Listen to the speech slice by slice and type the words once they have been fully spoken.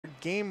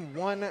game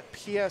 1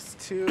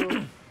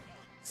 PS2.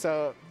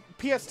 So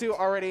PS2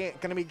 already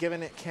going to be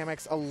giving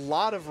Kamex a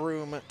lot of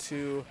room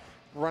to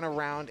run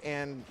around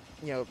and,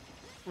 you know,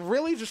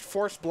 really just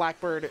force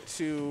Blackbird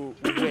to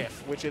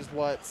whiff, which is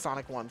what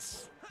Sonic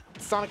wants.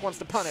 Sonic wants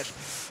to punish.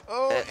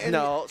 Oh,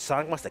 no,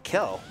 Sonic wants to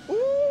kill.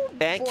 Ooh,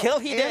 and kill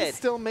he did.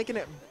 Still making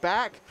it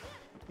back.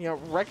 You know,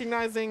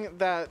 recognizing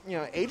that, you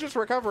know, Aegis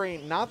recovery,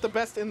 not the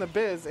best in the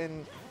biz,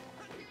 and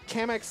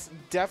Kamex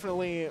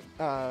definitely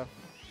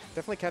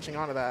catching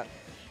on to that.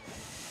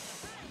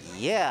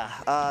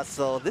 Yeah,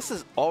 so this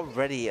is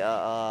already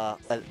a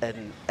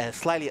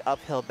slightly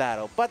uphill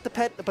battle, but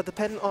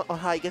depending on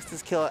how he gets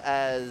this kill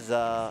as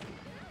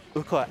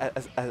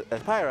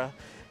Pyra,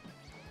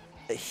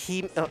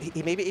 he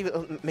maybe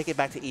even make it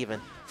back to even.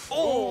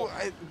 Oh,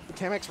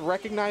 Kamex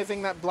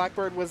recognizing that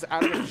Blackbird was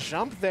out of a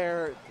jump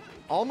there,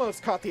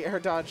 almost caught the air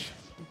dodge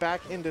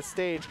back into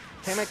stage.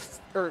 Kamex,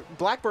 or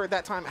Blackbird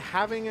that time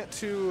having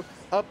to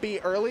up B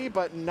early,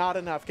 but not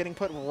enough, getting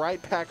put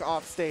right back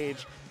off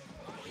stage.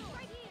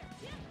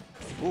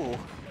 Ooh.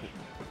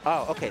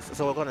 Oh, okay,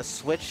 so we're gonna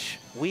switch.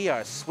 We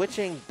are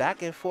switching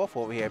back and forth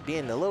over here,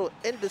 being a little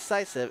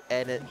indecisive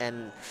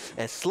and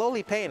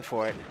slowly paying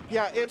for it.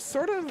 Yeah, it's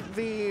sort of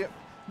the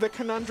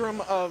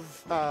conundrum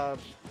of,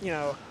 you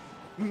know,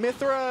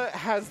 Mythra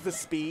has the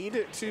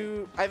speed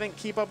to, I think,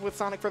 keep up with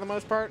Sonic for the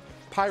most part.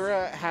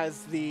 Pyra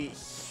has the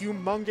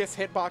humongous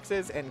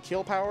hitboxes and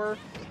kill power,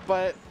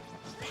 but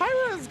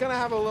Pyra is going to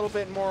have a little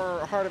bit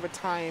more hard of a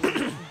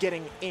time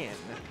getting in.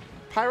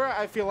 Pyra,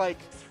 I feel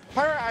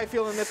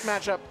in this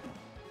matchup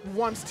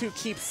wants to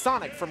keep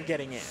Sonic from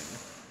getting in,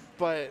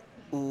 but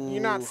Ooh.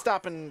 You're not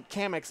stopping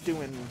Kamex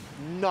doing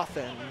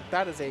nothing.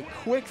 That is a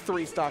quick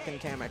 3-stock in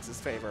Kamex's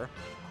favor.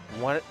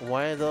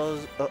 One of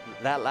those,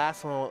 that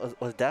last one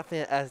was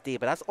definitely an SD,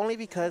 but that's only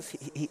because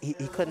he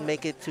couldn't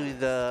make it to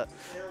the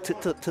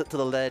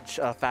ledge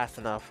fast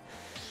enough.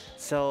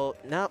 So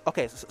now,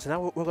 okay, so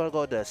now we're gonna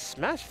go to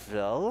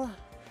Smashville.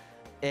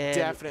 And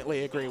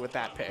definitely agree with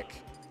that pick.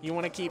 You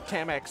want to keep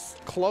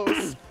Kamex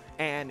close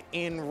and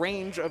in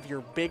range of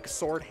your big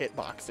sword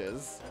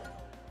hitboxes.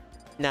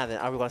 Now then,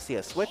 are we gonna see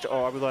a switch,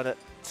 or are we gonna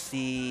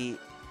see?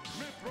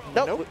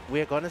 Nope.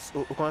 We're gonna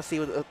see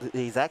the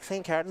exact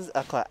same characters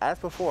as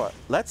before.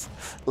 Let's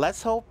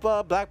hope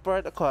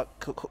Blackbird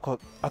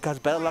has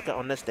better luck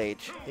on this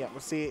stage. Yeah, we'll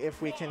see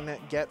if we can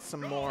get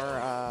some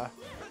more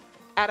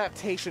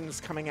adaptations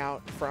coming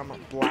out from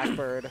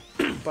Blackbird,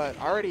 but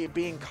already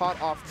being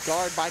caught off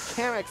guard by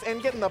Kamex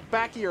and getting the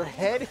back of your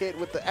head hit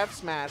with the F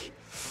smash.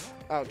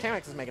 Oh,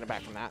 Kamex is making it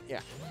back from that.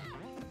 Yeah.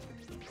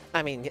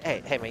 I mean,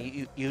 hey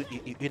man, you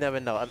never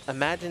know.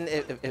 Imagine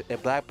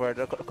if Blackbird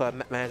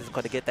manages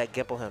to get that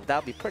gimp on him. That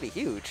would be pretty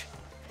huge.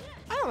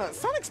 I don't know.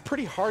 Sonic's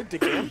pretty hard to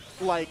gimp.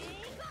 Like,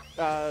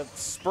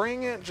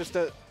 Spring just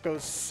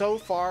goes so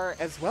far,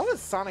 as well as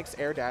Sonic's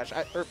air dash.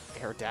 Or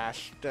air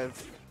dash.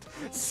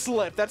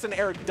 Slip. That's an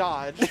air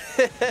dodge.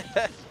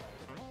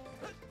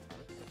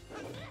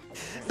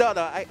 No,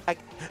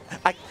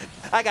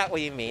 I got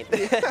what you mean.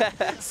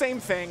 Same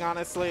thing,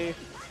 honestly.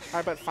 All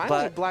right, but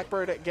finally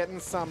Blackbird getting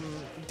some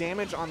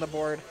damage on the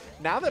board.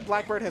 Now that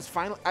Blackbird has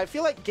finally, I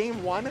feel like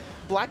game 1,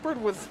 Blackbird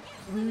was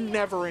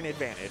never an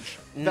advantage.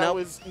 That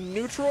was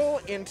neutral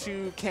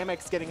into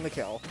Kamex getting the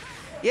kill.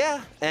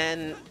 Yeah,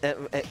 and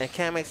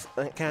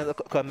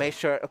Kamex made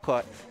sure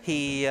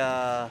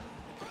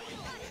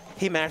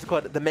he managed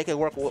to make it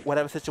work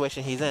whatever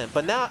situation he's in.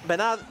 But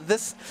now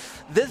this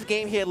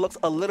game here looks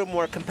a little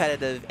more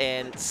competitive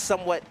and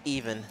somewhat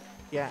even.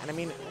 Yeah, and I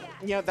mean,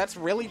 you know, that's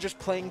really just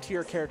playing to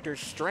your character's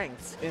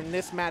strengths. In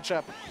this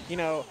matchup, you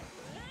know,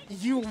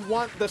 you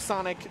want the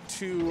Sonic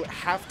to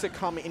have to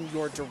come in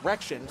your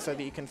direction so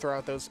that you can throw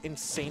out those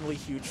insanely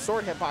huge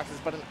sword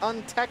hitboxes, but an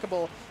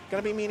untechable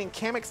gonna be meaning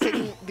Kamex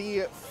taking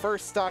the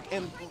first stock,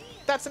 and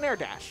that's an air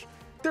dash.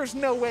 There's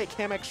no way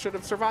Kamex should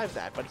have survived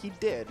that, but he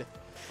did.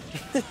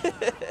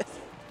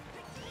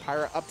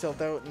 Pyra up tilt,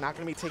 though, not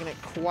gonna be taking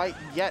it quite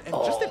yet, and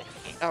just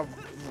a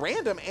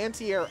random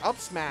anti-air up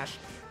smash,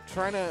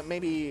 trying to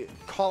maybe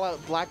call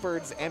out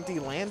Blackbird's empty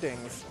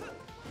landings,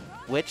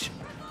 which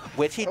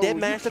he did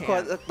manage to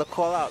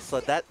call out.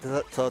 So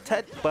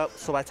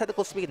by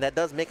technical speaking, that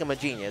does make him a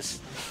genius.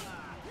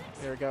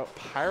 There we go.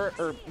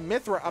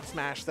 Mythra up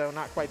smash, though,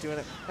 not quite doing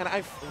it. And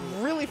I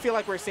really feel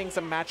like we're seeing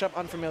some matchup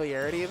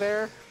unfamiliarity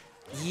there.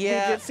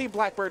 Yeah. We did see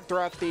Blackbird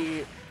throw out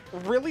the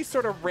really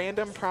sort of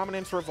random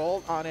Prominence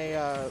Revolt on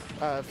a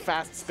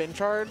fast spin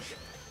charge.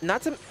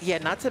 Not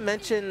to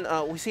mention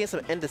we're seeing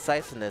some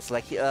indecisiveness.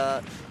 Like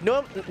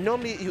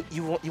normally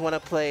you want to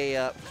play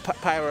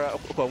Pyra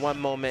for one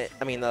moment.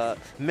 I mean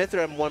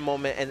Mythra in one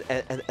moment,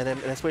 and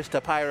then switch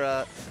to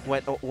Pyra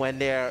when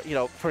they're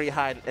pretty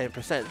high in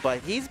percent.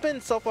 But he's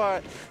been so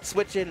far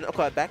switching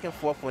back and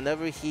forth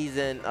whenever he's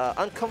in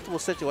uncomfortable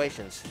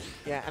situations.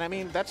 Yeah, and I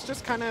mean that's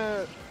just kind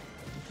of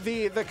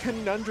the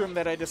conundrum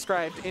that I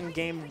described in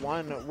game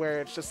 1, where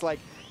it's just like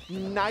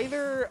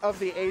neither of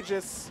the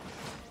Aegis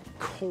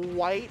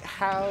quite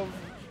have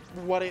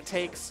what it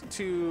takes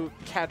to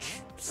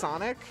catch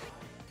Sonic.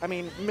 I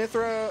mean,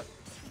 Mythra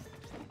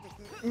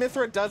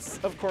Mythra does,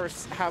 of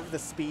course, have the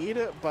speed,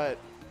 but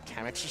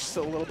Kamex is just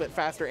a little bit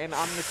faster, and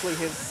honestly,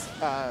 his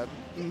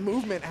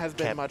movement has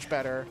been much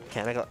better.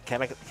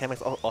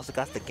 Kamex also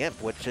got the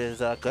Gimp, which is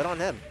good on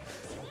him.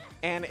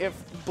 And if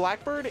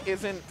Blackbird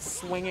isn't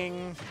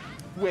swinging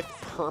with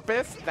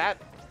purpose, that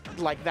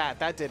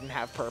didn't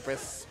have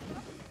purpose,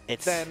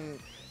 then,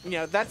 you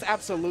know, that's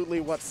absolutely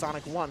what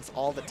Sonic wants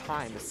all the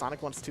time, is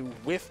Sonic wants to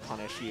whiff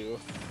punish you.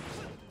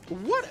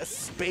 What a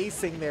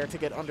spacing there to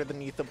get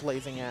underneath the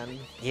blazing end.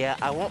 Yeah,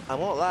 I won't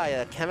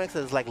lie. Kamex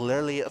is like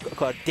literally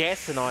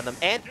dancing on them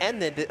and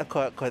ended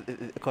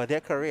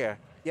their career.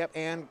 Yep,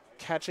 and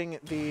catching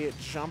the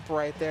jump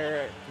right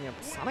there. You know,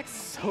 Sonic's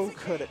so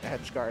good at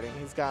edge guarding.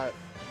 He's got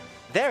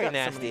very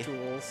nasty nasty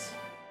tools.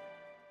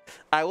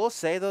 I will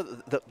say though,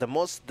 the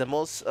most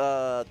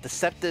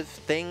deceptive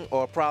thing,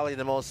 or probably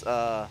the most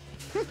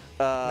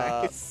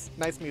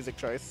nice music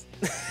choice.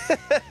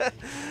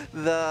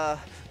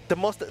 The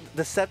most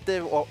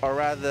deceptive, or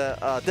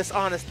rather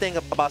dishonest thing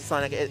about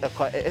Sonic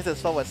is his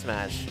forward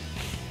smash.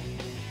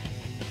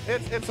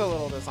 It's a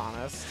little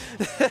dishonest.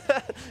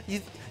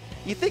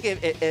 You think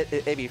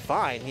it'd be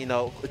fine, you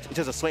know,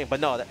 just a swing,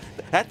 but no,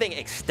 that thing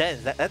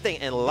extends. That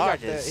thing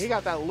enlarges. He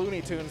got that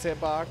Looney Tunes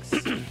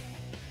hitbox.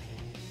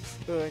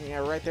 Yeah,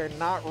 right there,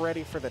 not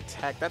ready for the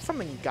tech. That's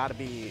something you got to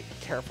be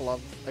careful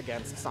of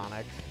against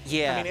Sonic.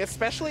 Yeah. I mean,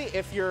 especially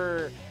if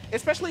you're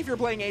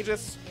playing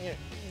Aegis,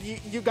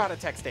 you got a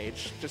tech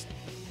stage. Just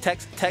tech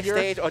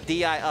stage or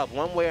DI up,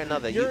 one way or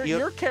another.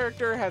 Your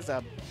character has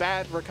a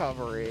bad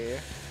recovery.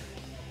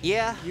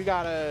 Yeah. You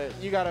gotta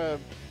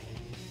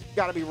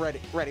be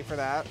ready for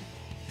that.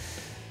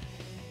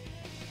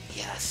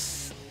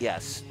 Yes.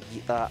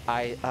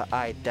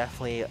 I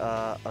definitely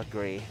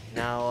agree.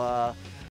 Now